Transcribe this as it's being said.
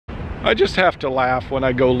I just have to laugh when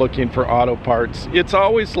I go looking for auto parts. It's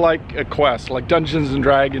always like a quest, like Dungeons and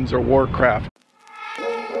Dragons or Warcraft.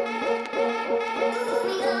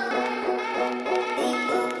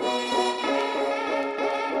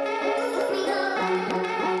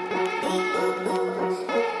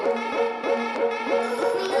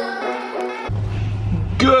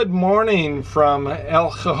 Good morning from El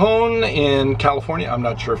Cajon in California. I'm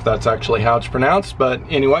not sure if that's actually how it's pronounced, but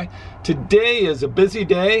anyway, today is a busy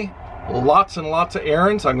day. Lots and lots of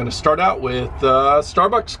errands. I'm going to start out with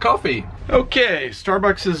Starbucks coffee. Okay,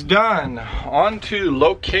 Starbucks is done. On to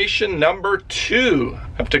location number 2. I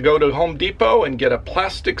have to go to Home Depot and get a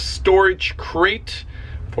plastic storage crate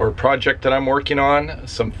for a project that I'm working on.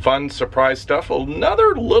 Some fun surprise stuff.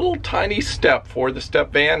 Another little tiny step for the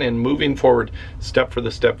step van and moving forward. Step for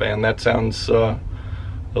the step van. That sounds a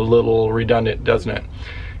little redundant, doesn't it?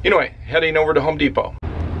 Anyway, heading over to Home Depot.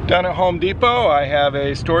 Down at Home Depot, I have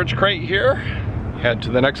a storage crate here. Head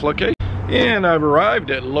to the next location. And I've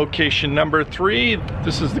arrived at location number 3.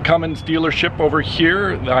 This is the Cummins dealership over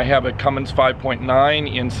here. I have a Cummins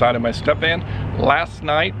 5.9 inside of my step van. Last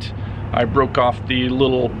night, I broke off the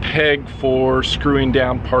little peg for screwing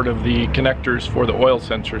down part of the connectors for the oil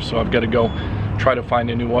sensor, so I've got to go try to find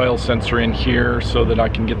a new oil sensor in here so that I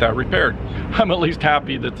can get that repaired. I'm at least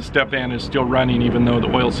happy that the step van is still running even though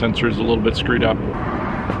the oil sensor is a little bit screwed up.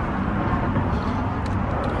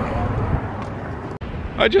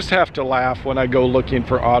 I just have to laugh when I go looking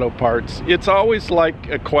for auto parts. It's always like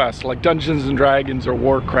a quest, like Dungeons and Dragons or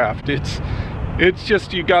Warcraft. It's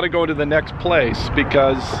just you got to go to the next place,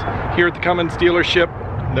 because here at the Cummins dealership,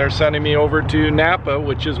 they're sending me over to Napa,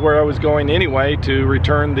 which is where I was going anyway, to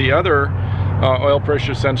return the other oil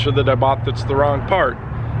pressure sensor that I bought that's the wrong part.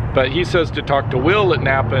 But he says to talk to Will at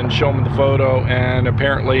Napa and show him the photo, and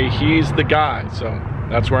apparently he's the guy, so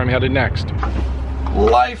that's where I'm headed next.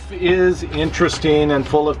 Life is interesting and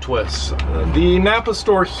full of twists. The Napa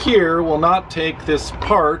store here will not take this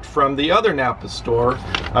part from the other Napa store.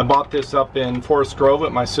 I bought this up in Forest Grove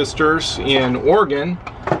at my sister's in Oregon,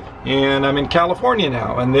 and I'm in California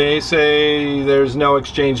now, and they say there's no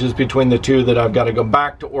exchanges between the two, that I've got to go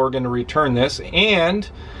back to Oregon to return this. And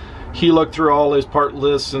he looked through all his part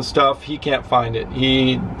lists and stuff. He can't find it.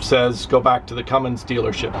 He says go back to the Cummins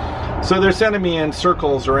dealership. So they're sending me in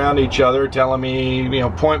circles around each other, telling me, you know,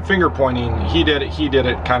 finger pointing, he did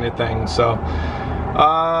it kind of thing. So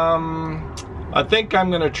I think I'm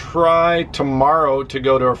gonna try tomorrow to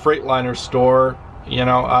go to a Freightliner store. You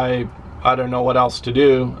know, I don't know what else to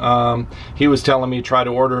do. He was telling me try to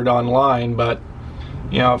order it online, but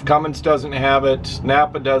you know, if Cummins doesn't have it,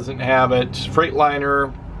 Napa doesn't have it,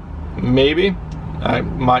 Freightliner, maybe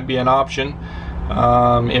might be an option.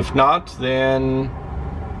 If not, then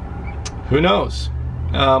who knows.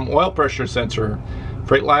 Oil pressure sensor,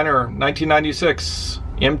 Freightliner 1996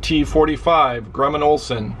 MT45 Grumman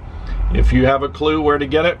Olson. If you have a clue where to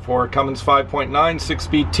get it for Cummins 5.9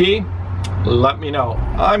 6-speed T, let me know.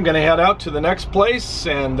 I'm gonna head out to the next place,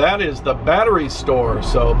 and that is the battery store.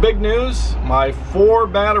 So big news, my 4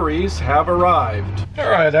 batteries have arrived. All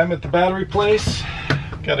right, I'm at the battery place.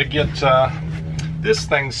 Got to get this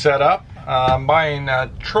thing set up. I'm buying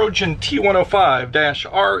Trojan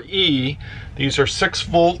T105-RE. These are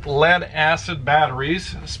 6-volt lead acid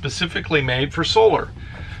batteries specifically made for solar.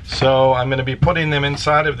 So I'm going to be putting them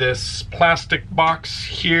inside of this plastic box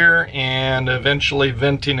here and eventually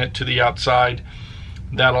venting it to the outside.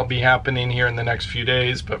 That'll be happening here in the next few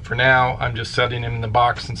days, but for now I'm just setting them in the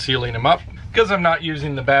box and sealing them up. Because I'm not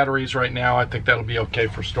using the batteries right now, I think that'll be okay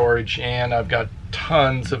for storage, and I've got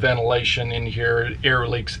tons of ventilation in here. Air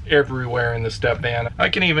leaks everywhere in the step van. I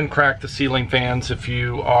can even crack the ceiling fans if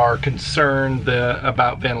you are concerned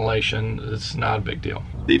about ventilation. It's not a big deal.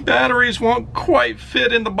 The batteries won't quite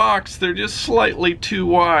fit in the box. They're just slightly too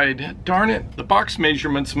wide. Darn it, the box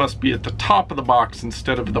measurements must be at the top of the box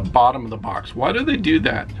instead of the bottom of the box. Why do they do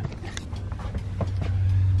that?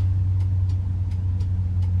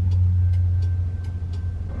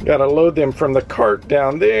 Gotta load them from the cart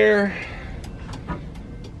down there.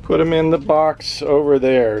 Put them in the box over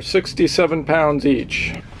there. 67 pounds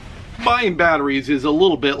each. Buying batteries is a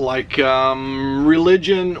little bit like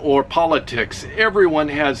religion or politics. Everyone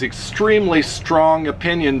has extremely strong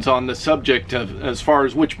opinions on the subject of, as far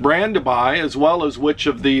as which brand to buy, as well as which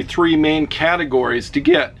of the 3 main categories to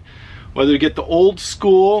get. Whether to get the old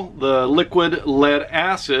school, the liquid lead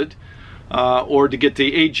acid, or to get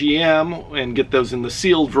the AGM and get those in the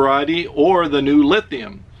sealed variety, or the new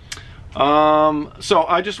lithium. So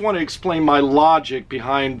I just want to explain my logic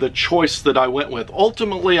behind the choice that I went with.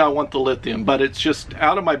 Ultimately, I want the lithium, but it's just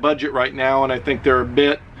out of my budget right now, and I think they're a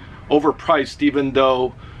bit overpriced, even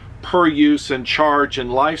though per use and charge and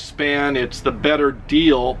lifespan, it's the better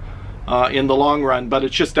deal in the long run, but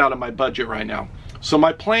it's just out of my budget right now. So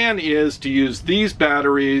my plan is to use these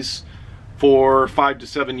batteries for 5 to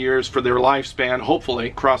 7 years for their lifespan.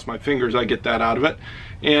 Hopefully, cross my fingers I get that out of it.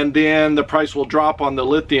 And then the price will drop on the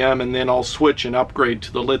lithium, and then I'll switch and upgrade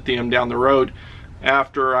to the lithium down the road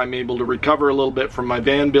after I'm able to recover a little bit from my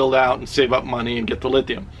van build out and save up money and get the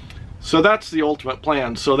lithium. So that's the ultimate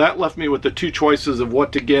plan. So that left me with the two choices of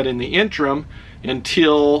what to get in the interim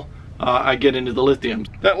until I get into the lithium.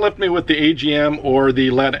 That left me with the AGM or the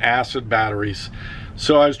lead acid batteries.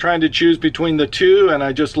 So I was trying to choose between the two, and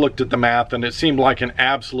I just looked at the math, and it seemed like an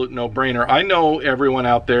absolute no-brainer. I know everyone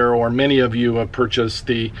out there, or many of you, have purchased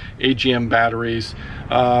the AGM batteries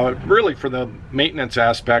really for the maintenance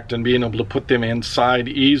aspect and being able to put them inside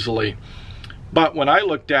easily. But when I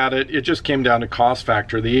looked at it, it just came down to cost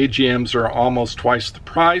factor. The AGMs are almost twice the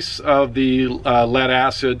price of the lead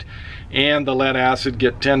acid, and the lead acid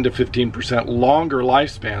get 10 to 15% longer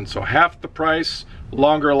lifespan. So half the price,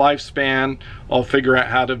 longer lifespan. I'll figure out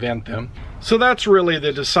how to vent them. So that's really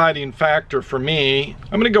the deciding factor for me.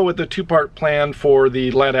 I'm going to go with the two-part plan for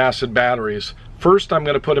the lead acid batteries. First, I'm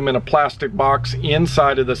going to put them in a plastic box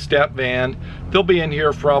inside of the step van. They'll be in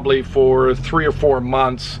here probably for 3 or 4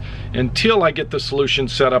 months until I get the solution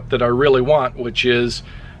set up that I really want, which is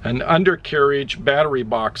an undercarriage battery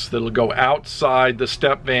box that'll go outside the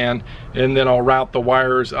step van, and then I'll route the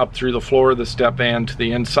wires up through the floor of the step van to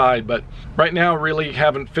the inside. But right now, really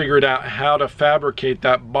haven't figured out how to fabricate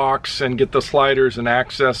that box and get the sliders and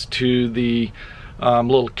access to the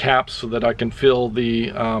little caps so that I can fill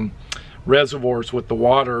the reservoirs with the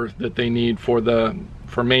water that they need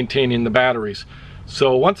for maintaining the batteries.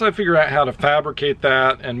 So once I figure out how to fabricate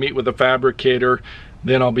that and meet with a fabricator,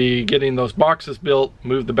 then I'll be getting those boxes built,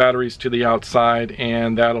 move the batteries to the outside,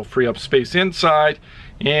 and that'll free up space inside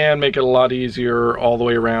and make it a lot easier all the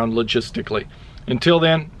way around logistically. Until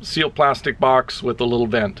then, sealed plastic box with a little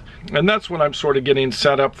vent. And that's what I'm sort of getting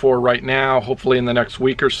set up for right now. Hopefully in the next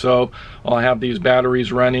week or so, I'll have these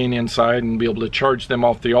batteries running inside and be able to charge them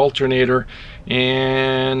off the alternator.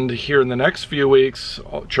 And here in the next few weeks,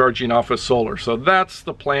 charging off of solar. So that's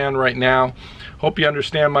the plan right now. Hope you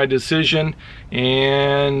understand my decision,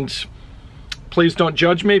 and please don't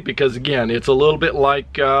judge me, because again, it's a little bit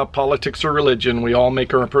like politics or religion. We all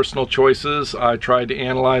make our personal choices. I tried to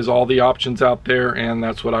analyze all the options out there, and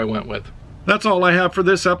that's what I went with. That's all I have for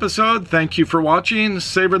this episode. Thank you for watching.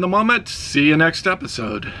 Savor the moment. See you next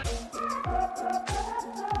episode.